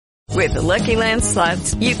With the Lucky Land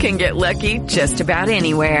Slots, you can get lucky just about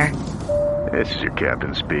anywhere. This is your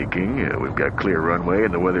captain speaking. We've got clear runway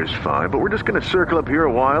and the weather's fine, but we're just going to circle up here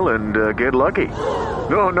a while and get lucky.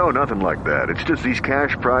 No, nothing like that. It's just these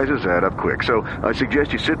cash prizes add up quick. So I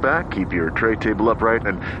suggest you sit back, keep your tray table upright,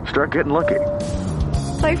 and start getting lucky.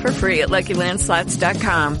 Play for free at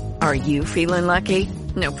LuckyLandSlots.com. Are you feeling lucky?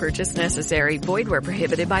 No purchase necessary. Void where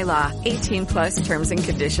prohibited by law. 18 plus terms and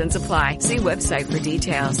conditions apply. See website for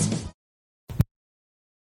details.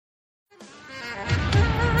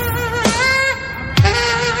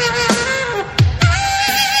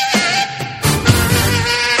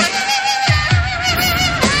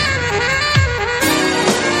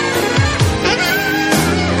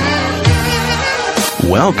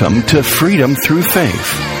 Welcome to Freedom Through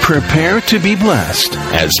Faith. Prepare to be blessed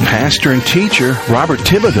as pastor and teacher Robert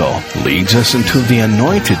Thibodeau leads us into the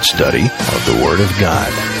anointed study of the Word of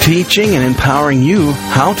God, teaching and empowering you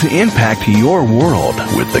how to impact your world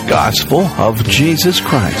with the gospel of Jesus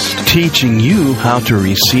Christ, teaching you how to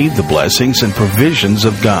receive the blessings and provisions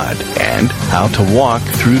of God and how to walk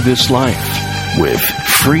through this life with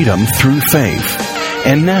freedom through faith.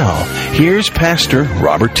 And now, here's Pastor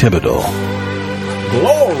Robert Thibodeau.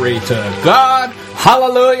 Glory to God.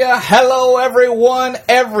 Hallelujah. Hello, everyone,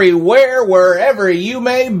 everywhere, wherever you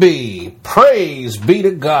may be. Praise be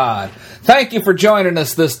to God. Thank you for joining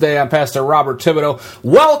us this day. I'm Pastor Robert Thibodeau.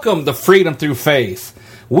 Welcome to Freedom Through Faith.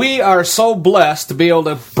 We are so blessed to be able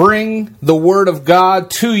to bring the Word of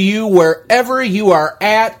God to you wherever you are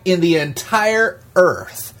at in the entire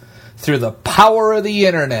earth through the power of the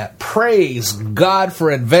internet. Praise God for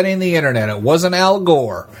inventing the internet. It wasn't Al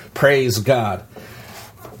Gore. Praise God.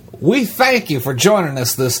 We thank you for joining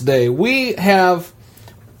us this day. We have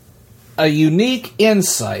a unique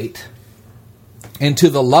insight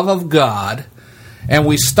into the love of God, and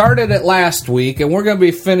we started it last week, and we're going to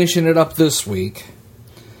be finishing it up this week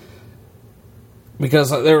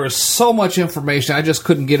because there was so much information. I just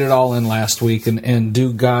couldn't get it all in last week and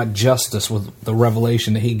do God justice with the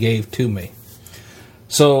revelation that He gave to me.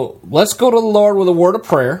 So let's go to the Lord with a word of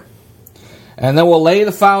prayer, and then we'll lay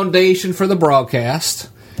the foundation for the broadcast.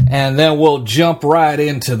 And then we'll jump right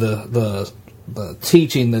into the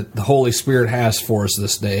teaching that the Holy Spirit has for us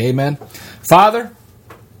this day. Amen. Father,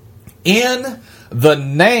 in the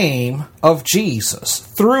name of Jesus,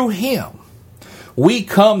 through Him, we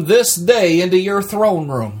come this day into your throne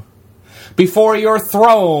room, before your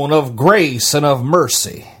throne of grace and of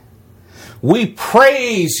mercy. We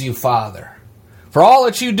praise you, Father, for all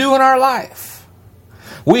that you do in our life.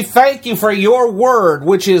 We thank you for your word,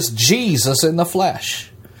 which is Jesus in the flesh,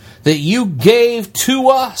 that you gave to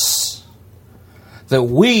us, that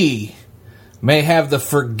we may have the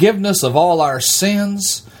forgiveness of all our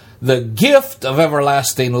sins, the gift of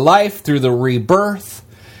everlasting life through the rebirth,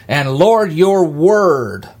 and Lord, your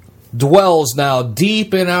word dwells now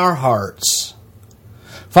deep in our hearts.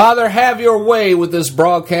 Father, have your way with this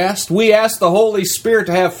broadcast. We ask the Holy Spirit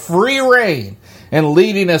to have free reign in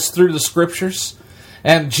leading us through the Scriptures.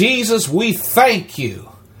 And Jesus, we thank you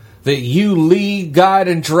that you lead, guide,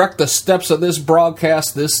 and direct the steps of this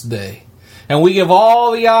broadcast this day. And we give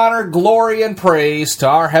all the honor, glory, and praise to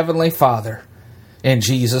our Heavenly Father. In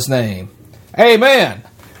Jesus' name. Amen.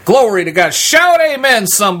 Glory to God. Shout amen,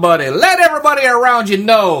 somebody. Let everybody around you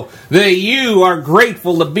know that you are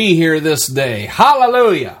grateful to be here this day.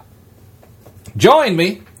 Hallelujah. Join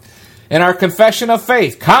me in our confession of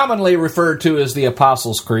faith, commonly referred to as the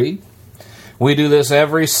Apostles' Creed. We do this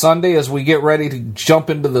every Sunday as we get ready to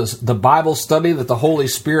jump into the Bible study that the Holy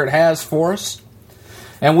Spirit has for us.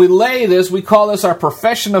 And we call this our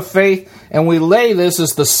profession of faith, and we lay this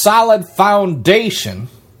as the solid foundation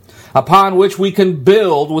upon which we can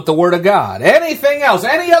build with the Word of God. Anything else,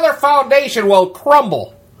 any other foundation will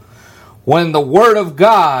crumble when the Word of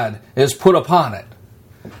God is put upon it.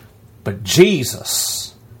 But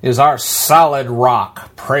Jesus is our solid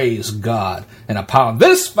rock, praise God. And upon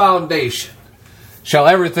this foundation shall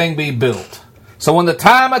everything be built. So when the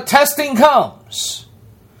time of testing comes,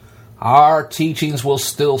 our teachings will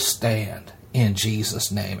still stand in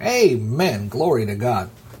Jesus' name. Amen. Glory to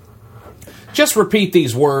God. Just repeat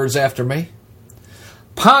these words after me.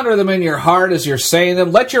 Ponder them in your heart as you're saying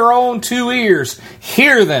them. Let your own two ears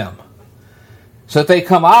hear them, so that they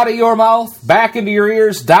come out of your mouth, back into your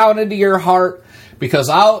ears, down into your heart, because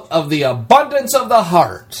out of the abundance of the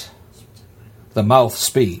heart, the mouth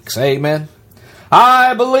speaks. Amen.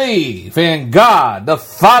 I believe in God, the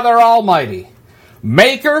Father Almighty,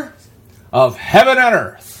 maker of heaven and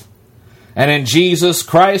earth, and in Jesus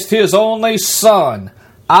Christ, His only Son,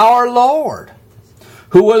 our Lord,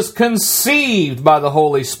 who was conceived by the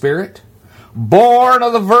Holy Spirit, born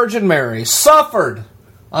of the Virgin Mary, suffered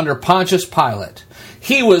under Pontius Pilate.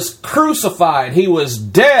 He was crucified. He was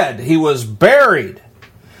dead. He was buried.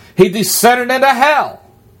 He descended into hell.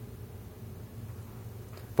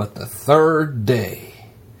 But the third day,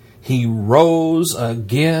 he rose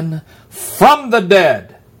again from the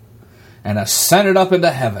dead and ascended up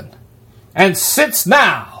into heaven and sits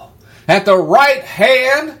now at the right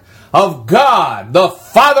hand of God, the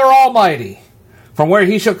Father Almighty, from where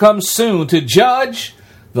he shall come soon to judge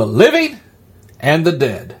the living and the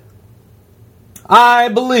dead. I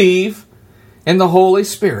believe in the Holy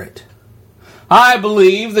Spirit. I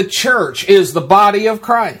believe the church is the body of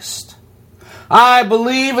Christ. I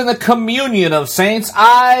believe in the communion of saints.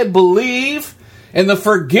 I believe in the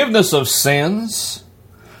forgiveness of sins.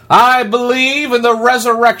 I believe in the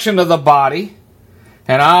resurrection of the body.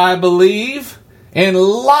 And I believe in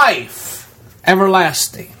life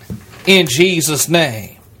everlasting. In Jesus'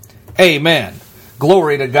 name. Amen.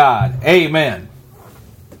 Glory to God. Amen.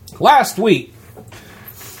 Last week,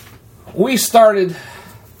 we started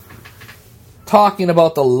talking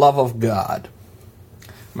about the love of God.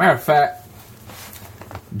 Matter of fact,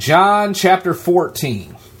 John chapter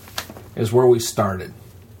 14 is where we started.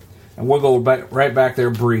 And we'll go right back there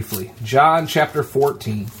briefly. John chapter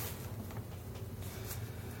 14.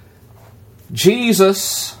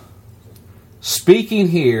 Jesus speaking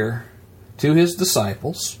here to his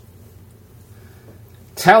disciples,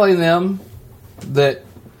 telling them that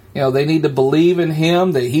they need to believe in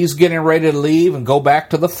him, that he's getting ready to leave and go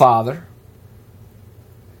back to the Father.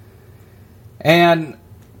 And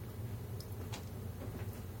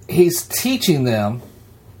he's teaching them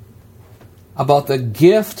about the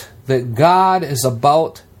gift that God is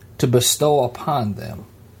about to bestow upon them.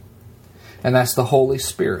 And that's the Holy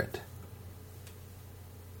Spirit.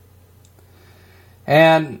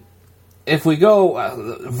 And if we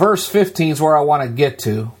go, verse 15 is where I want to get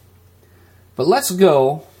to. But let's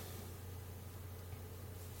go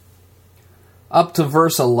up to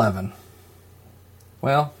verse 11.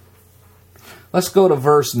 Well, let's go to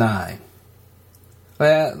verse 9.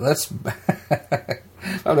 Let's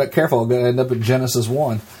if I'm not careful, I'm going to end up in Genesis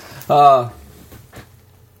 1. Well,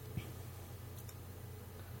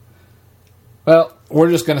 we're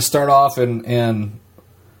just going to start off in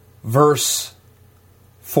verse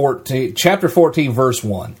 14, chapter 14, verse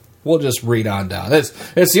 1. We'll just read on down.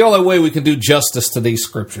 It's the only way we can do justice to these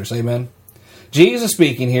scriptures. Amen. Jesus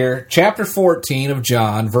speaking here, chapter 14 of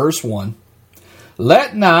John, verse 1.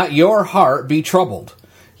 Let not your heart be troubled.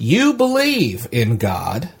 You believe in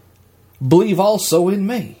God, believe also in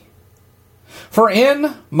me. For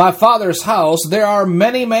in my Father's house there are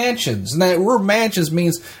many mansions. And that word mansions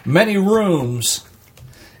means many rooms.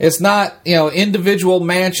 It's not, individual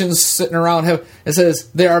mansions sitting around. It says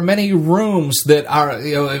there are many rooms that are,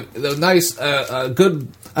 a nice, a good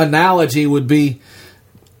analogy would be,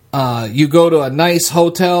 you go to a nice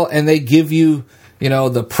hotel and they give you,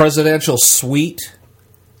 the presidential suite.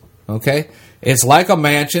 Okay? It's like a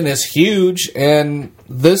mansion. It's huge. And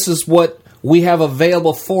this is what we have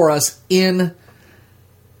available for us in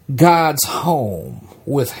God's home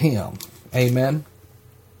with him. Amen.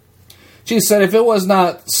 Jesus said, if it was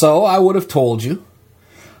not so, I would have told you.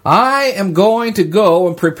 I am going to go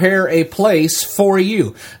and prepare a place for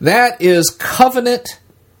you. That is covenant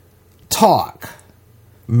talk.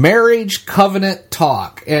 Marriage covenant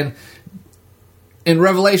talk. And in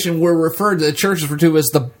Revelation, we're referred to, the church is referred to as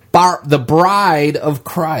the bride of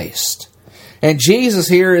Christ. And Jesus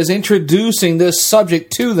here is introducing this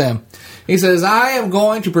subject to them. He says, I am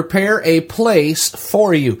going to prepare a place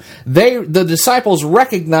for you. The disciples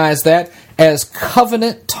recognize that as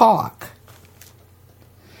covenant talk.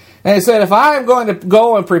 And he said, if I am going to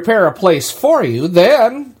go and prepare a place for you,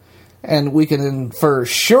 then, and we can infer,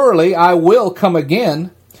 surely I will come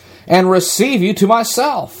again and receive you to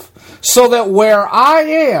myself, so that where I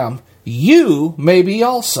am, you may be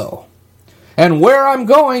also. And where I'm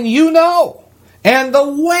going, you know, and the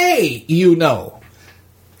way you know.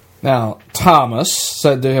 Now, Thomas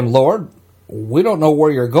said to him, Lord, we don't know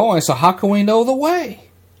where you're going, so how can we know the way?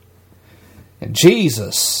 And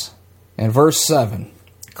Jesus, in verse 7,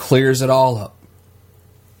 clears it all up.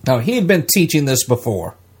 Now, he had been teaching this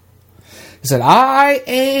before. He said, I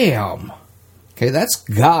am. Okay, that's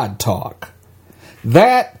God talk.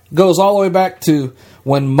 That goes all the way back to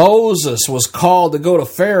when Moses was called to go to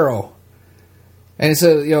Pharaoh. And he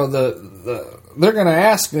said, they're going to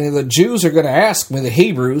ask me, the Jews are going to ask me, the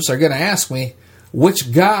Hebrews are going to ask me,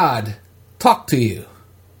 which God talked to you?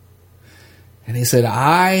 And he said,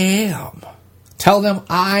 I am. Tell them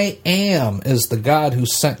I am is the God who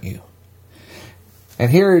sent you. And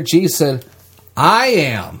here Jesus said, I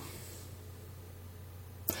am.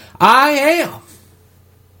 I am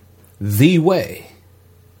the way.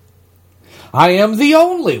 I am the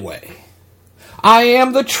only way. I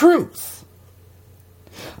am the truth.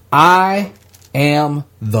 I am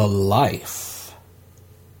the life.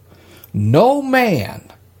 No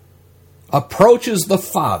man approaches the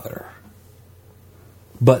Father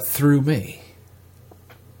but through me.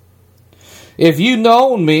 If you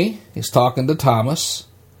known me, he's talking to Thomas,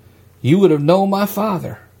 you would have known my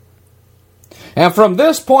Father. And from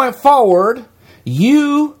this point forward,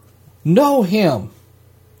 you know him,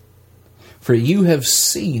 for you have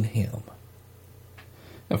seen him.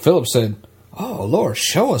 And Philip said, oh, Lord,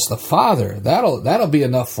 show us the Father. That'll be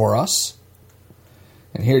enough for us.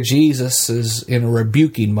 And here Jesus is in a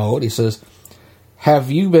rebuking mode. He says,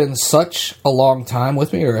 have you been such a long time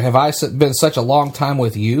with me, or have I been such a long time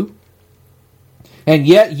with you? And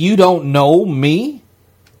yet you don't know me,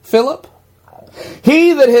 Philip?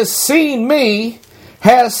 He that has seen me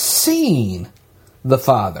has seen the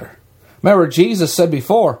Father. Remember, Jesus said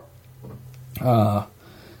before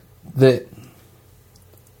that...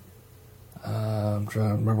 I'm trying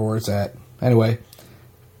to remember where it's at. Anyway,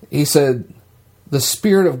 he said, the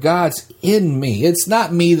Spirit of God's in me. It's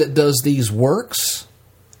not me that does these works.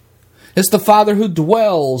 It's the Father who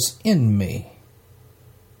dwells in me.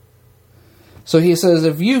 So he says,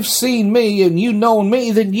 if you've seen me and you've known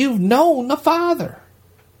me, then you've known the Father.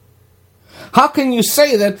 How can you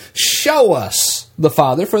say then, show us the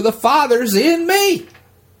Father, for the Father's in me?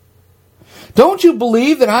 Don't you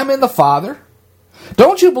believe that I'm in the Father?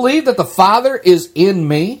 Don't you believe that the Father is in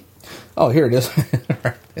me? Oh, here it is.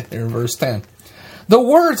 In verse 10. The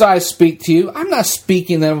words I speak to you, I'm not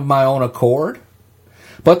speaking them of my own accord.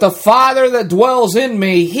 But the Father that dwells in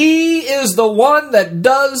me, he is the one that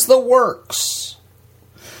does the works.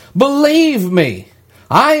 Believe me,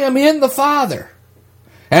 I am in the Father,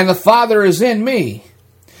 and the Father is in me.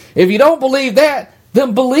 If you don't believe that,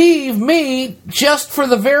 then believe me just for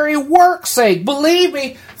the very work's sake. Believe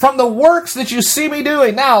me from the works that you see me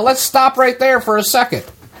doing. Now, let's stop right there for a second.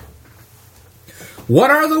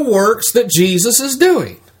 What are the works that Jesus is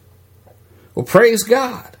doing? Well, praise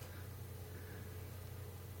God.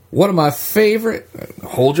 One of my favorite,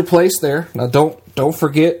 hold your place there. Now, don't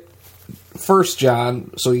forget 1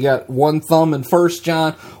 John. So you got one thumb in 1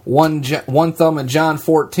 John, one thumb in John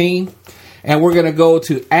 14. And we're going to go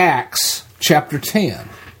to Acts chapter 10.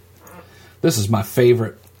 This is my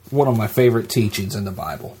favorite, one of my favorite teachings in the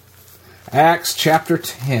Bible. Acts chapter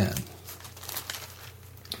 10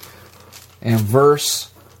 and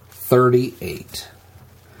verse 38.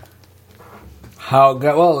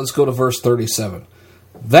 Let's go to verse 37.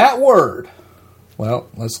 That word,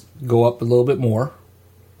 let's go up a little bit more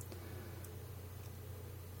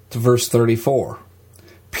to verse 34.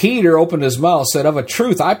 Peter opened his mouth and said, of a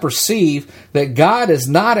truth I perceive that God is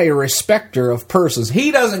not a respecter of persons.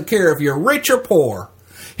 He doesn't care if you're rich or poor.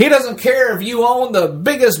 He doesn't care if you own the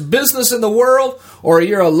biggest business in the world or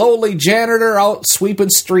you're a lowly janitor out sweeping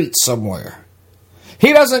streets somewhere.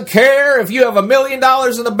 He doesn't care if you have $1 million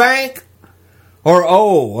in the bank or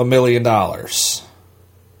owe $1 million.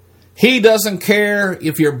 He doesn't care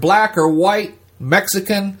if you're black or white,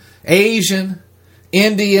 Mexican, Asian,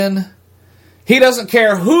 Indian. He doesn't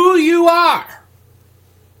care who you are.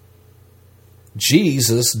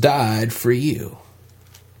 Jesus died for you.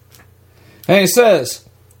 And he says,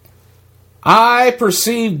 I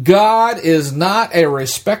perceive God is not a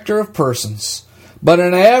respecter of persons, but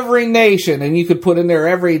in every nation, and you could put in there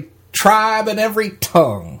every tribe and every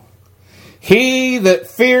tongue, he that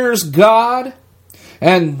fears God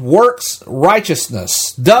and works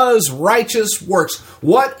righteousness, does righteous works.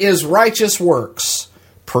 What is righteous works?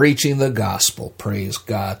 Preaching the gospel, praise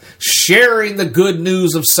God. Sharing the good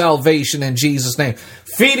news of salvation in Jesus' name.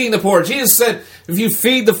 Feeding the poor. Jesus said, if you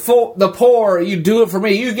feed the poor, you do it for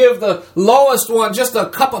me. You give the lowest one just a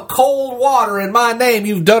cup of cold water in my name,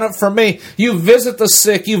 you've done it for me. You visit the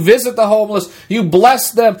sick. You visit the homeless. You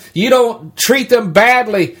bless them. You don't treat them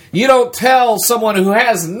badly. You don't tell someone who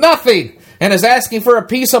has nothing and is asking for a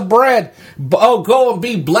piece of bread, oh, go and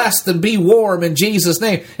be blessed and be warm in Jesus'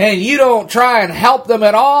 name. And you don't try and help them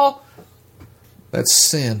at all. That's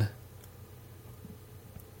sin.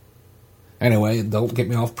 Anyway, don't get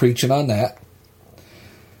me off preaching on that.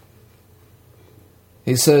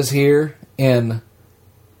 He says here in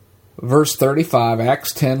verse 35,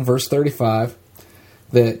 Acts 10, verse 35,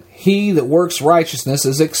 that he that works righteousness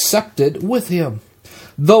is accepted with him.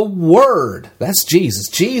 The Word, that's Jesus.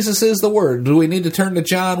 Jesus is the Word. Do we need to turn to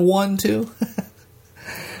John 1 too?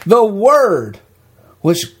 The Word,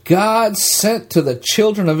 which God sent to the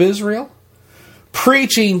children of Israel,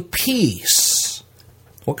 preaching peace.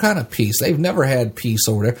 What kind of peace? They've never had peace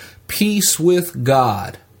over there. Peace with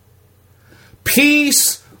God.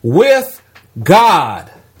 Peace with God.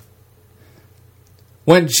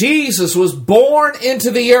 When Jesus was born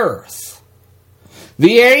into the earth,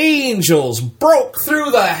 the angels broke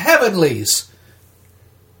through the heavenlies,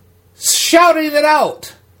 shouting it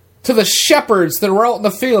out to the shepherds that were out in the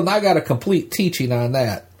field. And I got a complete teaching on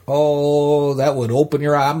that. Oh, that would open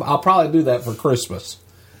your eye. I'll probably do that for Christmas.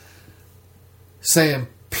 Saying,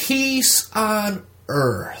 peace on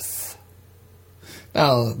earth.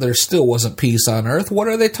 Now, there still wasn't peace on earth. What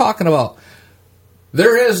are they talking about?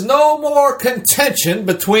 There is no more contention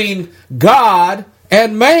between God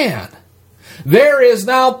and man. There is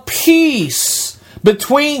now peace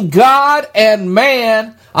between God and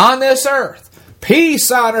man on this earth. Peace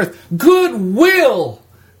on earth. Goodwill,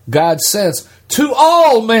 God says, to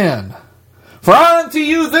all men. For unto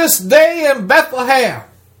you this day in Bethlehem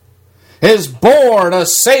is born a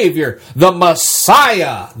Savior, the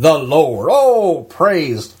Messiah, the Lord. Oh,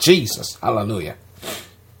 praise Jesus. Hallelujah.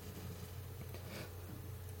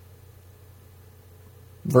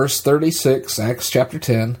 Verse 36, Acts chapter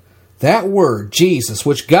 10. That word, Jesus,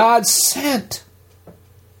 which God sent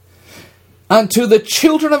unto the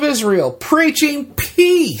children of Israel, preaching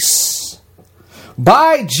peace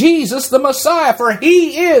by Jesus the Messiah, for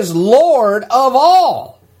he is Lord of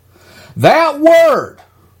all. That word,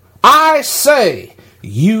 I say,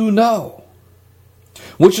 you know,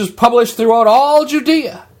 which is published throughout all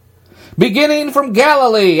Judea, beginning from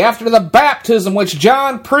Galilee, after the baptism which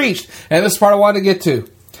John preached. And this part I want to get to.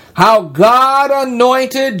 How God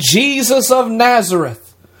anointed Jesus of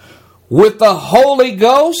Nazareth with the Holy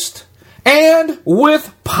Ghost and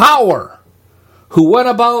with power, who went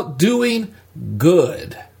about doing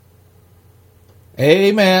good.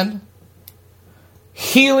 Amen.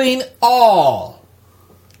 Healing all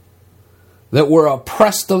that were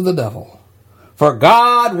oppressed of the devil. For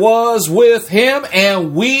God was with him,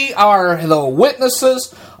 and we are the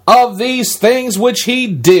witnesses of these things which he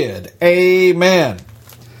did. Amen.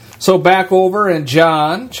 So back over in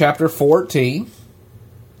John chapter 14.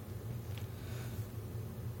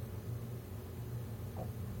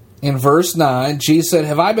 In verse 9, Jesus said,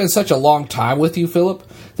 have I been such a long time with you, Philip,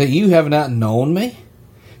 that you have not known me?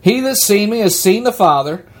 He that seen me has seen the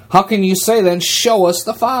Father. How can you say then, show us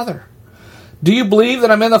the Father? Do you believe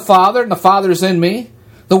that I'm in the Father and the Father is in me?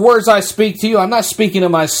 The words I speak to you, I'm not speaking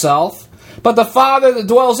of myself, but the Father that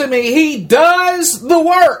dwells in me, he does the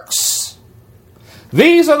works.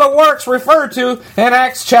 These are the works referred to in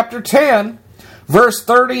Acts chapter 10, verse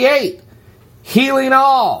 38. Healing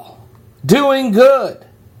all, doing good.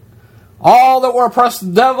 All that were oppressed of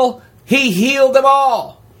the devil, he healed them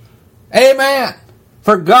all. Amen.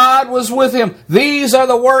 For God was with him. These are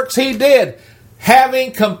the works he did,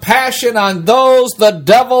 having compassion on those the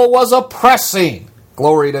devil was oppressing.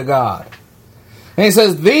 Glory to God. And he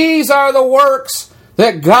says, these are the works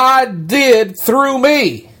that God did through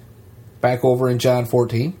me. Back over in John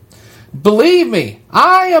 14. Believe me,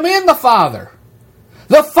 I am in the Father.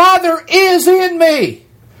 The Father is in me.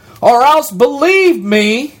 Or else believe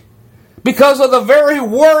me because of the very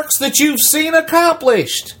works that you've seen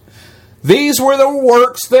accomplished. These were the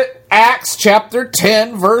works that Acts chapter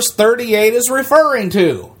 10 verse 38 is referring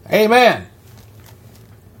to. Amen.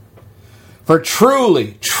 For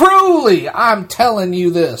truly, truly, I'm telling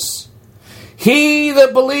you this. He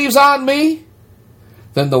that believes on me,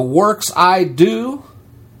 then the works I do,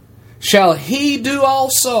 shall he do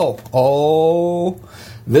also. Oh,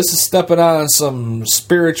 this is stepping on some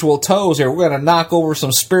spiritual toes here. We're going to knock over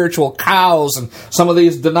some spiritual cows and some of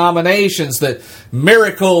these denominations that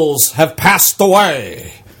miracles have passed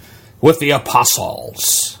away with the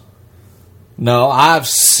apostles. No, I've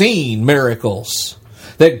seen miracles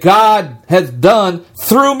that God has done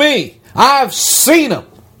through me. I've seen them.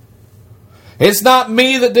 It's not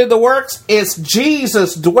me that did the works. It's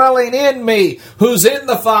Jesus dwelling in me, who's in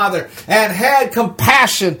the Father, and had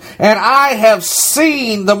compassion. And I have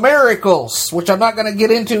seen the miracles, which I'm not going to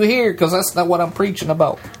get into here because that's not what I'm preaching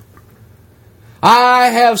about. I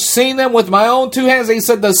have seen them with my own two hands. He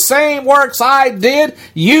said, the same works I did,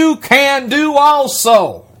 you can do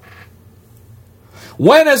also.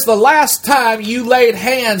 When is the last time you laid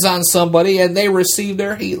hands on somebody and they received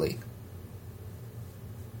their healing?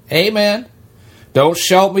 Amen. Don't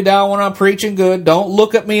shout me down when I'm preaching good. Don't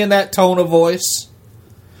look at me in that tone of voice.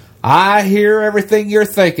 I hear everything you're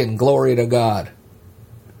thinking. Glory to God.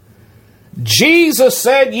 Jesus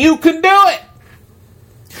said you can do it.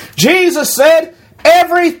 Jesus said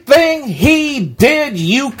everything he did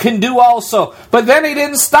you can do also. But then he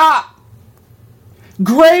didn't stop.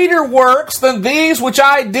 greater works than these which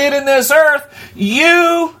I did in this earth,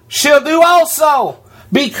 you shall do also,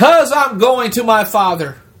 because I'm going to my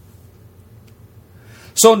Father.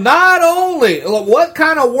 So not only, what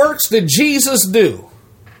kind of works did Jesus do?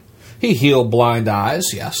 He healed blind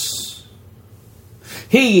eyes, yes.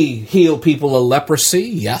 He healed people of leprosy,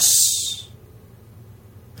 yes.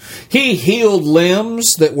 He healed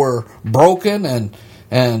limbs that were broken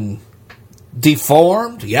and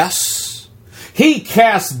deformed, yes. He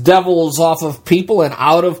cast devils off of people and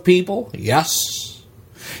out of people, yes.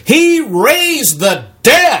 He raised the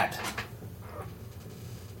dead,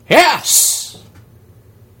 yes.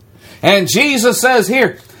 And Jesus says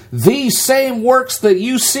here, these same works that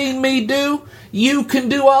you've seen me do, you can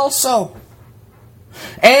do also.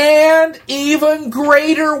 And even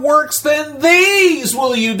greater works than these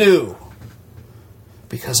will you do,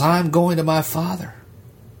 because I'm going to my Father.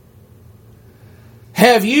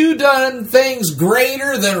 Have you done things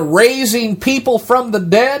greater than raising people from the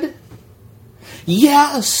dead?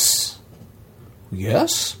 Yes.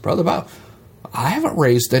 Yes, Brother Bob. I haven't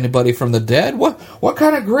raised anybody from the dead. What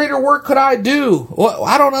kind of greater work could I do?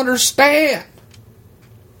 I don't understand.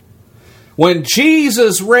 When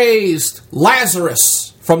Jesus raised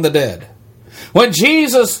Lazarus from the dead, when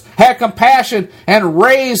Jesus had compassion and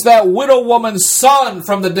raised that widow woman's son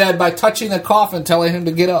from the dead by touching the coffin, telling him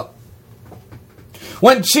to get up,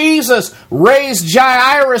 when Jesus raised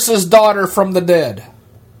Jairus' daughter from the dead,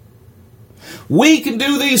 we can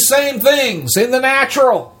do these same things in the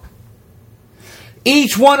natural.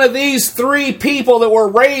 Each one of these three people that were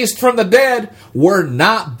raised from the dead were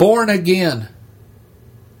not born again.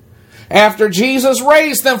 After Jesus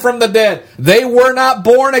raised them from the dead, they were not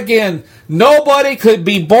born again. Nobody could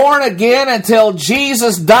be born again until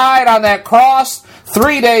Jesus died on that cross,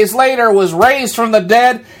 3 days later was raised from the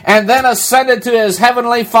dead, and then ascended to his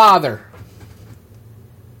heavenly Father.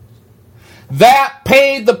 That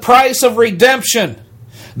paid the price of redemption.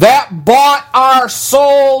 That bought our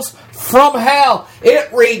souls from hell.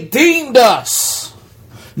 It redeemed us.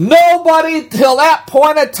 Nobody till that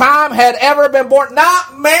point in time had ever been born.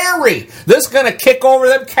 Not Mary. This is going to kick over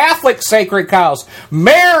them Catholic sacred cows.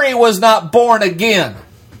 Mary was not born again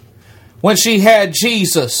when she had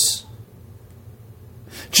Jesus.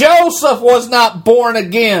 Joseph was not born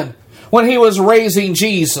again when he was raising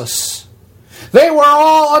Jesus. They were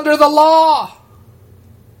all under the law.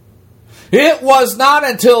 It was not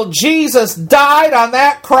until Jesus died on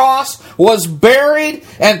that cross, was buried,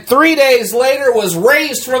 and 3 days later was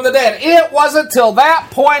raised from the dead. It wasn't until that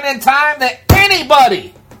point in time that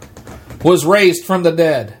anybody was raised from the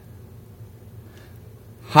dead.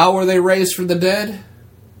 How were they raised from the dead?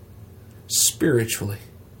 Spiritually.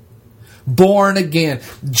 Born again.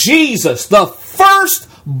 Jesus, the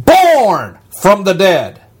firstborn from the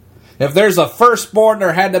dead. If there's a firstborn,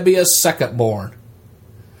 there had to be a secondborn.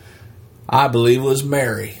 I believe it was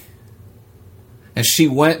Mary. And she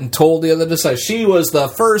went and told the other disciples. She was the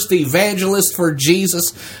first evangelist for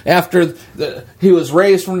Jesus after he was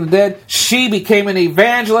raised from the dead. She became an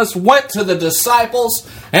evangelist, went to the disciples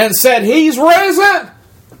and said, He's risen!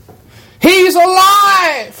 He's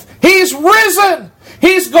alive! He's risen!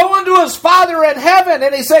 He's going to his Father in heaven.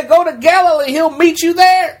 And he said, go to Galilee, he'll meet you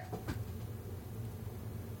there.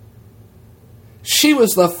 She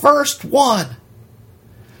was the first one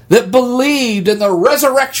that believed in the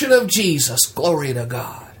resurrection of Jesus. Glory to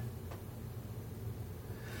God.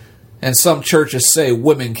 And some churches say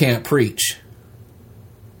women can't preach.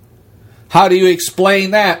 How do you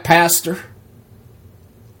explain that, Pastor?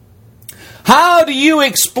 How do you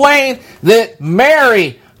explain that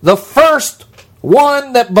Mary, the first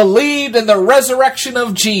one that believed in the resurrection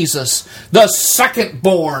of Jesus, the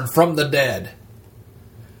second-born from the dead,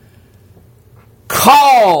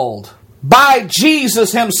 called by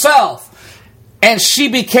Jesus himself, and she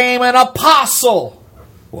became an apostle.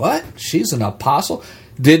 What? She's an apostle?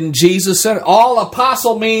 Didn't Jesus say all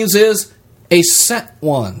apostle means is a sent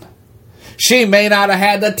one? She may not have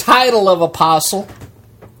had the title of apostle,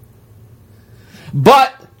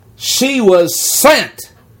 but she was sent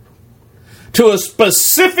to a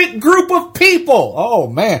specific group of people. Oh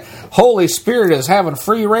man, Holy Spirit is having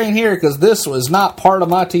free reign here because this was not part of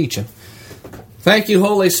my teaching. Thank you,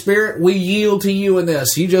 Holy Spirit. We yield to you in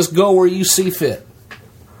this. You just go where you see fit.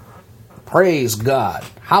 Praise God.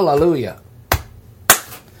 Hallelujah.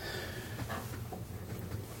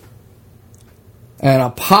 An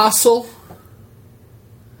apostle,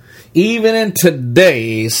 even in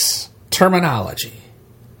today's terminology,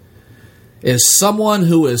 is someone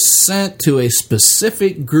who is sent to a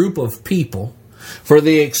specific group of people for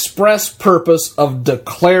the express purpose of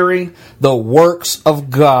declaring the works of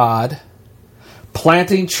God,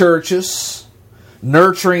 planting churches,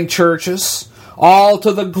 nurturing churches, all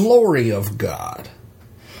to the glory of God.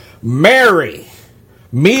 Mary,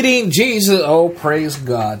 meeting Jesus. Oh, praise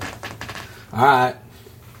God. All right.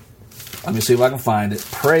 Let me see if I can find it.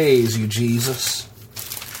 Praise you, Jesus.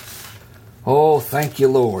 Oh, thank you,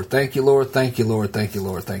 Lord. Thank you, Lord. Thank you, Lord. Thank you,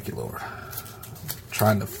 Lord. Thank you, Lord. I'm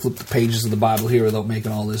trying to flip the pages of the Bible here without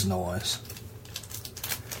making all this noise.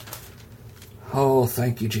 Oh,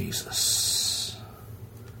 thank you, Jesus.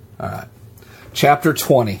 All right. Chapter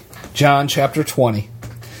 20. John chapter 20.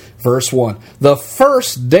 Verse 1. The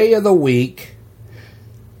first day of the week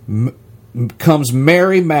comes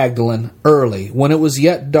Mary Magdalene early, when it was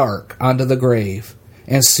yet dark, unto the grave,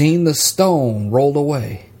 and seeing the stone rolled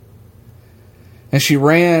away. And she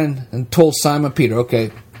ran and told Simon Peter.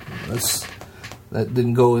 Okay, that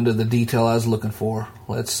didn't go into the detail I was looking for.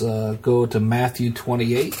 Let's go to Matthew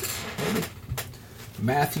 28.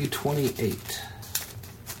 Matthew 28.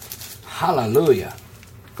 Hallelujah.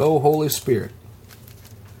 Go, Holy Spirit.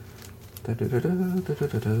 Yep,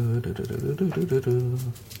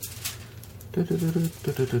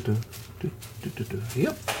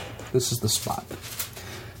 this is the spot.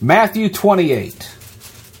 Matthew 28.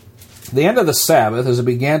 The end of the Sabbath, as it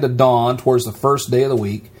began to dawn towards the first day of the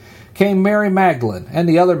week, came Mary Magdalene and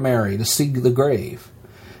the other Mary to see the grave.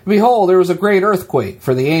 Behold, there was a great earthquake,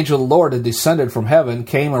 for the angel of the Lord had descended from heaven,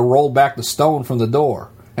 came and rolled back the stone from the door,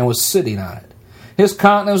 and was sitting on it. His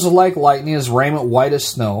countenance was like lightning, his raiment white as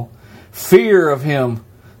snow. Fear of him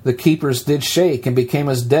the keepers did shake, and became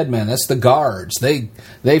as dead men. That's the guards. They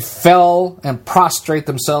fell and prostrate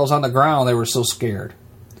themselves on the ground. They were so scared.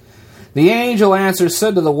 The angel answered,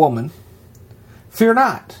 said to the woman, Fear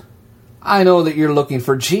not. I know that you're looking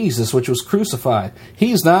for Jesus, which was crucified.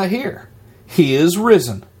 He's not here. He is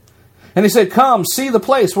risen. And he said, Come, see the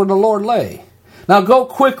place where the Lord lay. Now go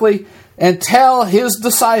quickly and tell his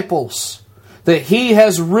disciples that he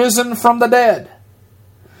has risen from the dead.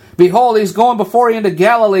 Behold, he's going before you into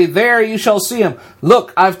Galilee. There you shall see him.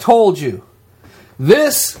 Look, I've told you.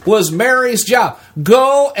 This was Mary's job.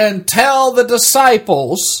 Go and tell the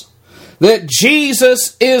disciples that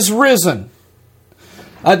Jesus is risen.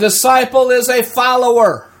 A disciple is a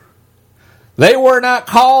follower. They were not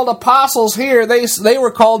called apostles here. They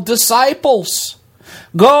were called disciples.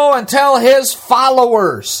 Go and tell his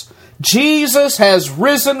followers, Jesus has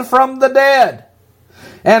risen from the dead.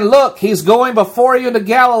 And look, he's going before you to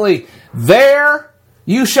Galilee. There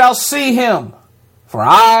you shall see him, for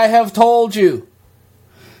I have told you.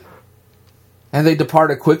 And they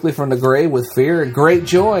departed quickly from the grave with fear and great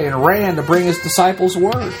joy, and ran to bring his disciples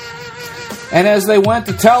word. And as they went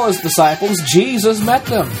to tell his disciples, Jesus met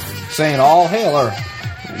them, saying, All hail, or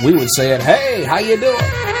we would say it, Hey, how you doing?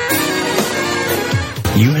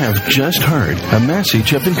 You have just heard a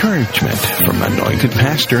message of encouragement from anointed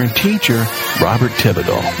pastor and teacher Robert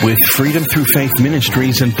Thibodeau with Freedom Through Faith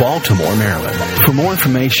Ministries in Baltimore, Maryland. For more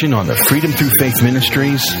information on the Freedom Through Faith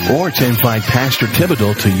Ministries or to invite Pastor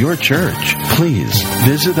Thibodeau to your church, please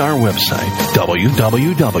visit our website, www.ftfm.org.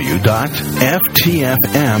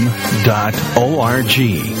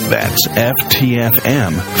 That's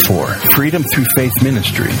FTFM for Freedom Through Faith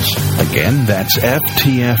Ministries. Again, that's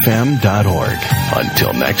FTFM.org.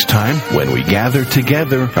 Until next time, when we gather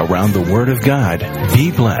together around the Word of God,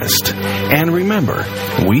 be blessed. And remember,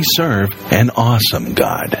 we serve an awesome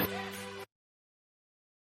God.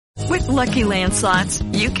 With Lucky Land Slots,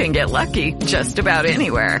 you can get lucky just about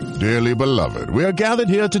anywhere. Dearly beloved, we are gathered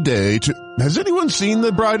here today to... Has anyone seen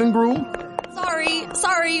the bride and groom?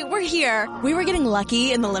 Sorry, we're here. We were getting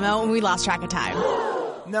lucky in the limo and we lost track of time.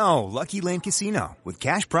 No, Lucky Land Casino, with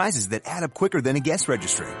cash prizes that add up quicker than a guest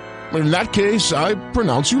registry. In that case, I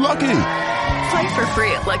pronounce you lucky. Play for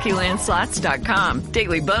free at LuckyLandSlots.com.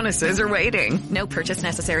 Daily bonuses are waiting. No purchase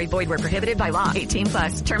necessary. Void where prohibited by law.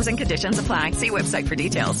 18+. Terms and conditions apply. See website for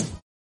details.